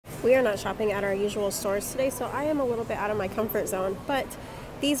We are not shopping at our usual stores today, so I am a little bit out of my comfort zone, but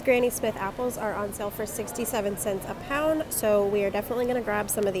these Granny Smith apples are on sale for 67 cents a pound, so we are definitely going to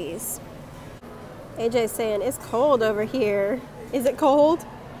grab some of these. AJ's saying, it's cold over here. Is it cold?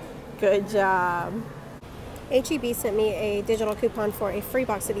 Good job. HEB sent me a digital coupon for a free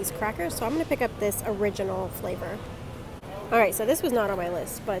box of these crackers, so I'm going to pick up this original flavor. Alright, so this was not on my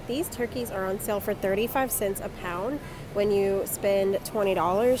list, but these turkeys are on sale for 35 cents a pound when you spend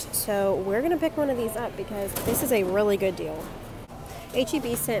 $20. So we're going to pick one of these up because this is a really good deal.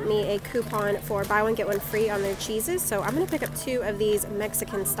 HEB sent me a coupon for buy one get one free on their cheeses, so I'm going to pick up 2 of these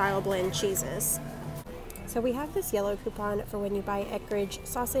Mexican style blend cheeses. So we have this yellow coupon for when you buy Eckrich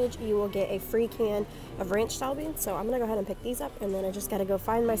sausage, you will get a free can of ranch style beans. So I'm going to go ahead and pick these up, and then I just got to go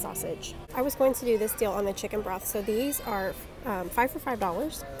find my sausage. I was going to do this deal on the chicken broth. So these are 5 for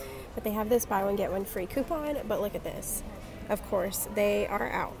 $5, but they have this buy one get one free coupon. But look at this. Of course, they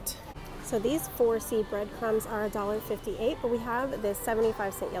are out. So these 4C breadcrumbs are $1.58, but we have this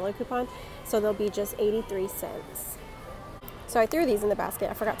 75-cent yellow coupon, so they'll be just 83 cents. So I threw these in the basket.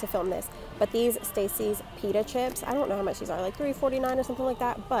 I forgot to film this. But these Stacy's pita chips, I don't know how much these are, like $3.49 or something like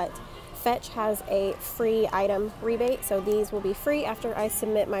that. But Fetch has a free item rebate, so these will be free after I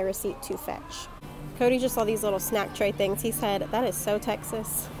submit my receipt to Fetch. Cody just saw these little snack tray things. He said, that is so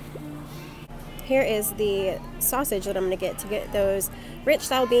Texas. Here is the sausage that I'm going to get those rich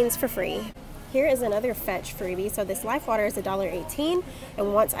style beans for free. Here is another Fetch freebie. So this Life Water is $1.18,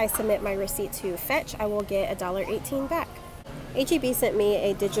 and once I submit my receipt to Fetch, I will get $1.18 back. HEB sent me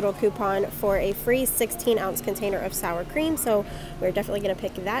a digital coupon for a free 16-ounce container of sour cream, so we're definitely going to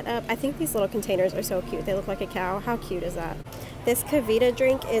pick that up. I think these little containers are so cute. They look like a cow. How cute is that? This Kavita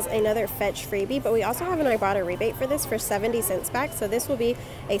drink is another Fetch freebie, but we also have an Ibotta rebate for this for 70 cents back, so this will be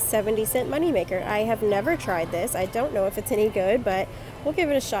a 70-cent moneymaker. I have never tried this. I don't know if it's any good, but we'll give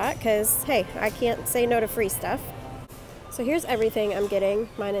it a shot because, hey, I can't say no to free stuff. So here's everything I'm getting,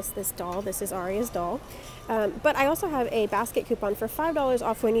 minus this doll. This is Aria's doll. But I also have a basket coupon for $5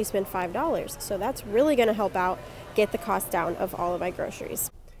 off when you spend $5. So that's really going to help out get the cost down of all of my groceries.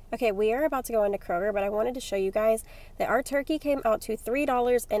 Okay, we are about to go into Kroger, but I wanted to show you guys that our turkey came out to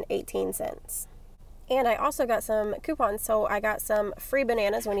 $3.18. And I also got some coupons, so I got some free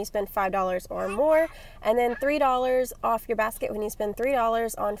bananas when you spend $5 or more, and then $3 off your basket when you spend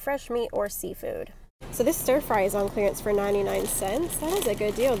 $3 on fresh meat or seafood. So this stir fry is on clearance for 99 cents. That is a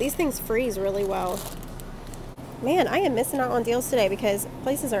good deal. These things freeze really well. Man, I am missing out on deals today because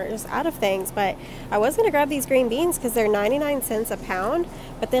places are just out of things, but I was going to grab these green beans because they're 99 cents a pound,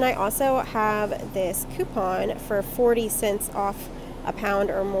 but then I also have this coupon for 40 cents off a pound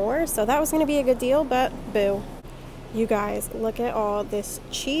or more, so that was going to be a good deal, but boo. You guys, look at all this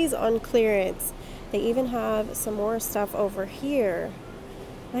cheese on clearance. They even have some more stuff over here.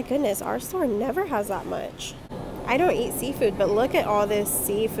 My goodness, our store never has that much. I don't eat seafood, but look at all this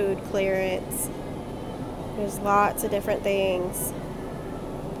seafood clearance. There's lots of different things.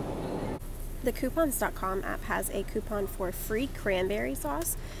 The coupons.com app has a coupon for free cranberry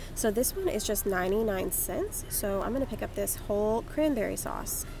sauce. So this one is just 99 cents. So I'm going to pick up this whole cranberry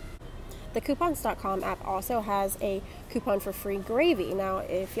sauce. The coupons.com app also has a coupon for free gravy. Now,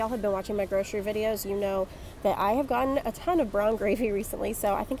 if y'all have been watching my grocery videos, you know that I have gotten a ton of brown gravy recently,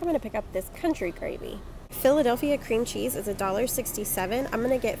 so I think I'm going to pick up this country gravy. Philadelphia cream cheese is $1.67. I'm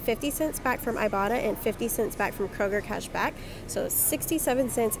going to get 50 cents back from Ibotta and 50 cents back from Kroger cash back. So 67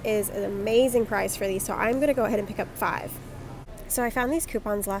 cents is an amazing price for these, so I'm going to go ahead and pick up 5. So I found these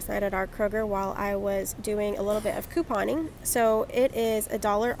coupons last night at our Kroger while I was doing a little bit of couponing. So it is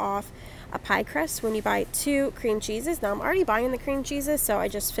 $1 off a pie crust when you buy 2 cream cheeses. Now I'm already buying the cream cheeses, so I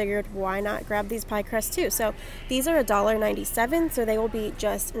just figured why not grab these pie crusts too. So these are $1.97, so they will be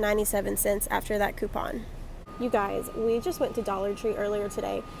just 97 cents after that coupon. You guys, we just went to Dollar Tree earlier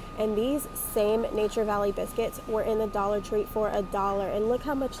today, and these same Nature Valley biscuits were in the Dollar Tree for $1, and look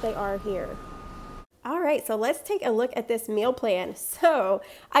how much they are here. All right, so let's take a look at this meal plan. So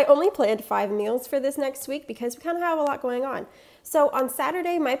I only planned 5 meals for this next week because we kind of have a lot going on. So on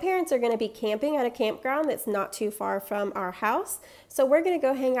Saturday, my parents are going to be camping at a campground that's not too far from our house. So we're going to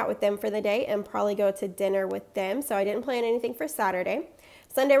go hang out with them for the day and probably go to dinner with them. So I didn't plan anything for Saturday.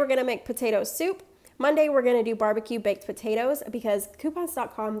 Sunday, we're going to make potato soup. Monday, we're going to do barbecue baked potatoes because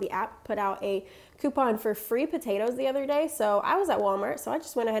coupons.com, the app, put out a coupon for free potatoes the other day. So I was at Walmart, so I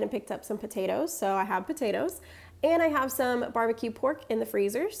just went ahead and picked up some potatoes. So I have potatoes, and I have some barbecue pork in the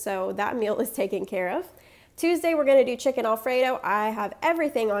freezer. So that meal is taken care of. Tuesday, we're going to do chicken Alfredo. I have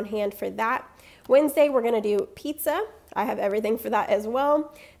everything on hand for that. Wednesday, we're going to do pizza. I have everything for that as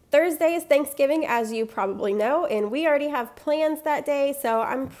well. Thursday is Thanksgiving, as you probably know, and we already have plans that day, so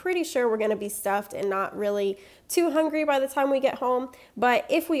I'm pretty sure we're gonna be stuffed and not really too hungry by the time we get home. But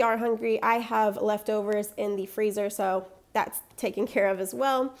if we are hungry, I have leftovers in the freezer, so that's taken care of as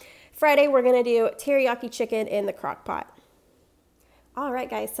well. Friday, we're gonna do teriyaki chicken in the crock pot. All right,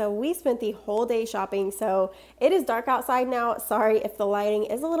 guys, so we spent the whole day shopping. So it is dark outside now. Sorry if the lighting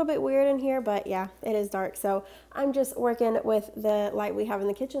is a little bit weird in here, but yeah, it is dark. So I'm just working with the light we have in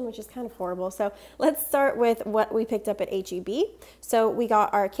the kitchen, which is kind of horrible. So let's start with what we picked up at H-E-B. So we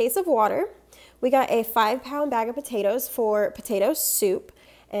got our case of water. We got a 5-pound bag of potatoes for potato soup.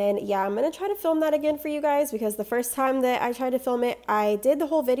 And yeah, I'm gonna try to film that again for you guys, because the first time that I tried to film it, I did the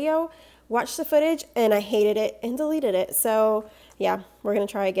whole video, watched the footage, and I hated it and deleted it. So yeah, we're gonna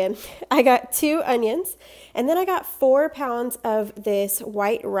try again. I got 2 onions, and then I got 4 pounds of this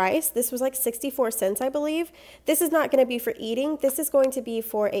white rice. This was like 64 cents, I believe. This is not gonna be for eating. This is going to be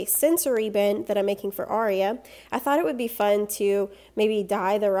for a sensory bin that I'm making for Aria. I thought it would be fun to maybe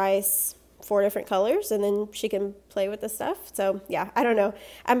dye the rice 4 different colors, and then she can play with the stuff. So yeah, I don't know.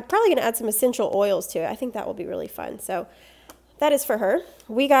 I'm probably gonna add some essential oils to it. I think that will be really fun. So that is for her.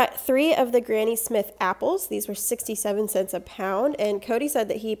 We got 3 of the Granny Smith apples. These were 67 cents a pound, and Cody said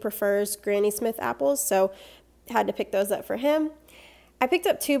that he prefers Granny Smith apples, so had to pick those up for him. I picked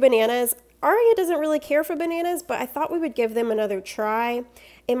up 2 bananas. Aria doesn't really care for bananas, but I thought we would give them another try.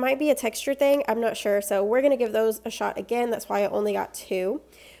 It might be a texture thing, I'm not sure, so we're gonna give those a shot again. That's why I only got 2.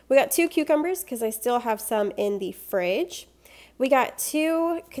 We got 2 cucumbers because I still have some in the fridge. We got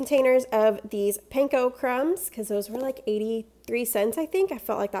 2 containers of these panko crumbs because those were like 83 cents, I think. I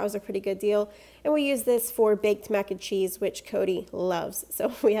felt like that was a pretty good deal. And we use this for baked mac and cheese, which Cody loves,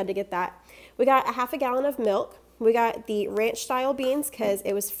 so we had to get that. We got a half a gallon of milk. We got the ranch style beans because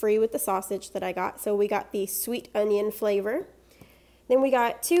it was free with the sausage that I got, so we got the sweet onion flavor. Then we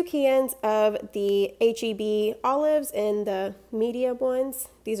got 2 cans of the H-E-B olives in the medium ones.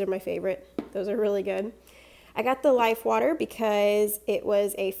 These are my favorite. Those are really good. I got the Life Water because it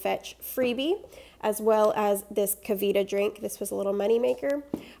was a Fetch freebie, as well as this Kavita drink. This was a little money maker.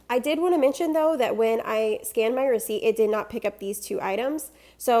 I did want to mention though that when I scanned my receipt, it did not pick up these 2 items.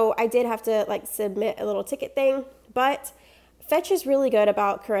 So I did have to like submit a little ticket thing, but Fetch is really good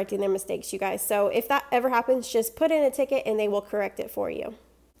about correcting their mistakes, you guys. So if that ever happens, just put in a ticket and they will correct it for you.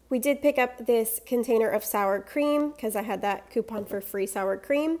 We did pick up this container of sour cream because I had that coupon for free sour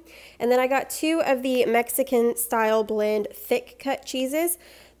cream. And then I got 2 of the Mexican style blend thick cut cheeses.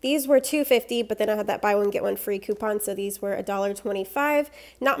 These were $2.50, but then I had that buy one get one free coupon, so these were $1.25.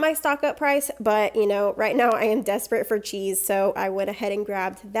 Not my stock up price, but you know, right now I am desperate for cheese, so I went ahead and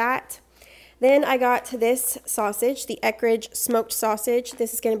grabbed that. Then I got this sausage, the Eckrich smoked sausage.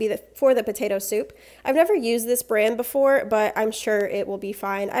 This is going to be for the potato soup. I've never used this brand before, but I'm sure it will be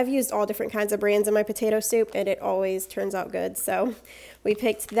fine. I've used all different kinds of brands in my potato soup, and it always turns out good, so we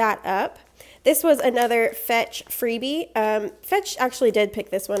picked that up. This was another Fetch freebie. Fetch actually did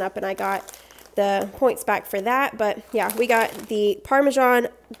pick this one up, and I got the points back for that. But yeah, we got the Parmesan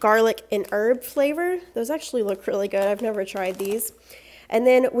garlic and herb flavor. Those actually look really good. I've never tried these. And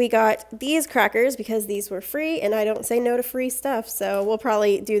then we got these crackers because these were free, and I don't say no to free stuff, so we'll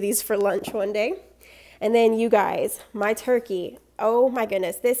probably do these for lunch one day. And then you guys, my turkey. Oh my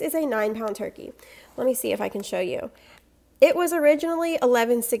goodness, this is a 9-pound turkey. Let me see if I can show you. It was originally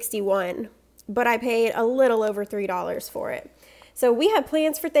 $11.61, but I paid a little over $3 for it. So we have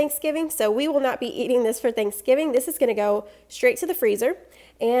plans for Thanksgiving, so we will not be eating this for Thanksgiving. This is gonna go straight to the freezer.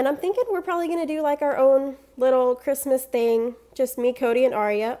 And I'm thinking we're probably gonna do like our own little Christmas thing, just me, Cody, and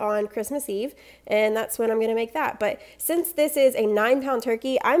Aria on Christmas Eve, and that's when I'm gonna make that. But since this is a 9-pound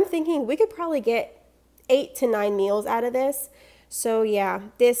turkey, I'm thinking we could probably get 8 to 9 meals out of this. So yeah,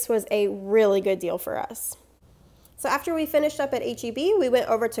 this was a really good deal for us. So after we finished up at H-E-B, we went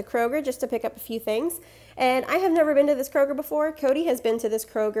over to Kroger just to pick up a few things. And I have never been to this Kroger before. Cody has been to this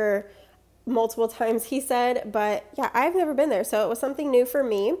Kroger multiple times, he said, but yeah, I've never been there, so it was something new for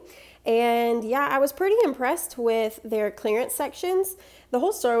me. And yeah, I was pretty impressed with their clearance sections. The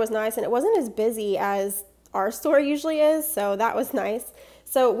whole store was nice, and it wasn't as busy as our store usually is, so that was nice.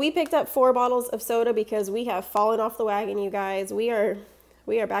 So we picked up 4 bottles of soda because we have fallen off the wagon, you guys. We are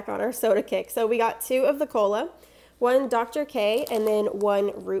back on our soda kick. So we got 2 of the cola, 1 Dr. K, and then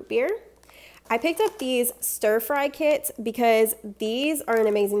 1 root beer. I picked up these stir fry kits because these are an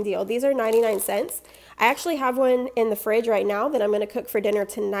amazing deal. These are 99 cents. I actually have one in the fridge right now that I'm going to cook for dinner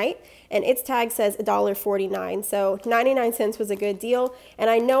tonight, and its tag says $1.49, so 99 cents was a good deal. And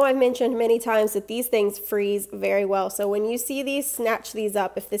I know I've mentioned many times that these things freeze very well, so when you see these, snatch these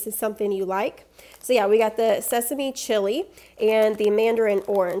up if this is something you like. So yeah, we got the sesame chili and the mandarin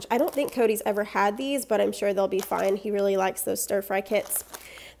orange. I don't think Cody's ever had these, but I'm sure they'll be fine. He really likes those stir-fry kits.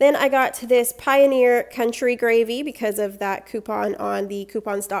 Then I got this Pioneer Country Gravy because of that coupon on the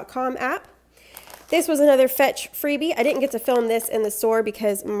coupons.com app. This was another Fetch freebie. I didn't get to film this in the store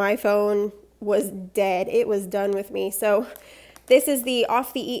because my phone was dead. It was done with me. So this is the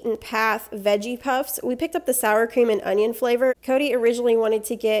Off the Eaten Path Veggie Puffs. We picked up the sour cream and onion flavor. Cody originally wanted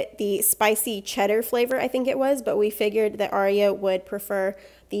to get the spicy cheddar flavor, I think it was, but we figured that Arya would prefer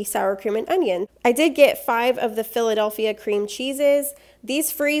the sour cream and onion. I did get 5 of the Philadelphia cream cheeses.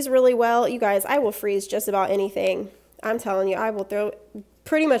 These freeze really well. You guys, I will freeze just about anything. I'm telling you, I will throw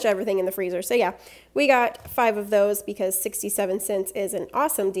pretty much everything in the freezer. So yeah, we got 5 of those because 67 cents is an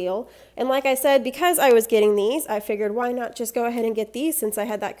awesome deal. And like I said, because I was getting these, I figured why not just go ahead and get these since I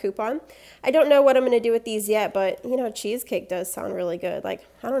had that coupon. I don't know what I'm going to do with these yet, but you know, cheesecake does sound really good. Like,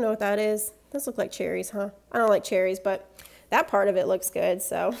 I don't know what that is. Those look like cherries, huh? I don't like cherries, but that part of it looks good.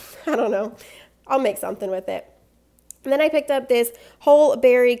 So I don't know. I'll make something with it. And then I picked up this whole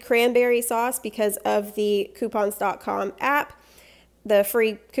berry cranberry sauce because of the coupons.com app, the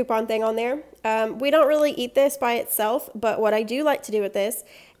free coupon thing on there. We don't really eat this by itself, but what I do like to do with this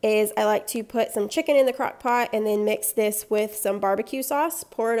is I like to put some chicken in the crock pot and then mix this with some barbecue sauce,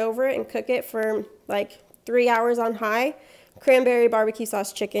 pour it over it and cook it for like 3 hours on high. Cranberry barbecue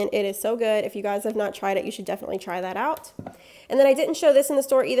sauce chicken. It is so good. If you guys have not tried it, you should definitely try that out. And then I didn't show this in the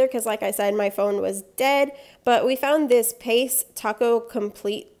store either because like I said, my phone was dead, but we found this Pace Taco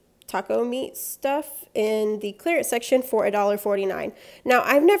Complete taco meat stuff in the clearance section for $1.49. Now,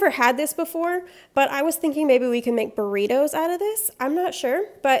 I've never had this before, but I was thinking maybe we can make burritos out of this. I'm not sure,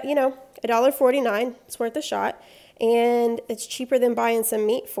 but you know, $1.49, it's worth a shot, and it's cheaper than buying some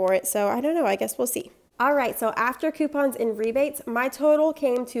meat for it, so I don't know, I guess we'll see. All right, so after coupons and rebates, my total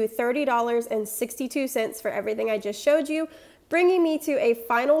came to $30.62 for everything I just showed you, bringing me to a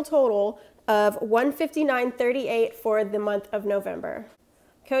final total of $159.38 for the month of November.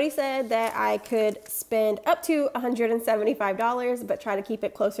 Cody said that I could spend up to $175, but try to keep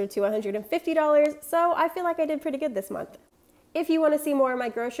it closer to $150, so I feel like I did pretty good this month. If you want to see more of my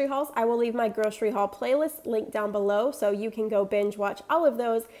grocery hauls, I will leave my grocery haul playlist linked down below, so you can go binge watch all of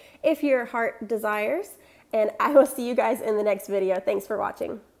those if your heart desires, and I will see you guys in the next video. Thanks for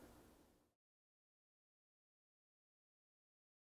watching.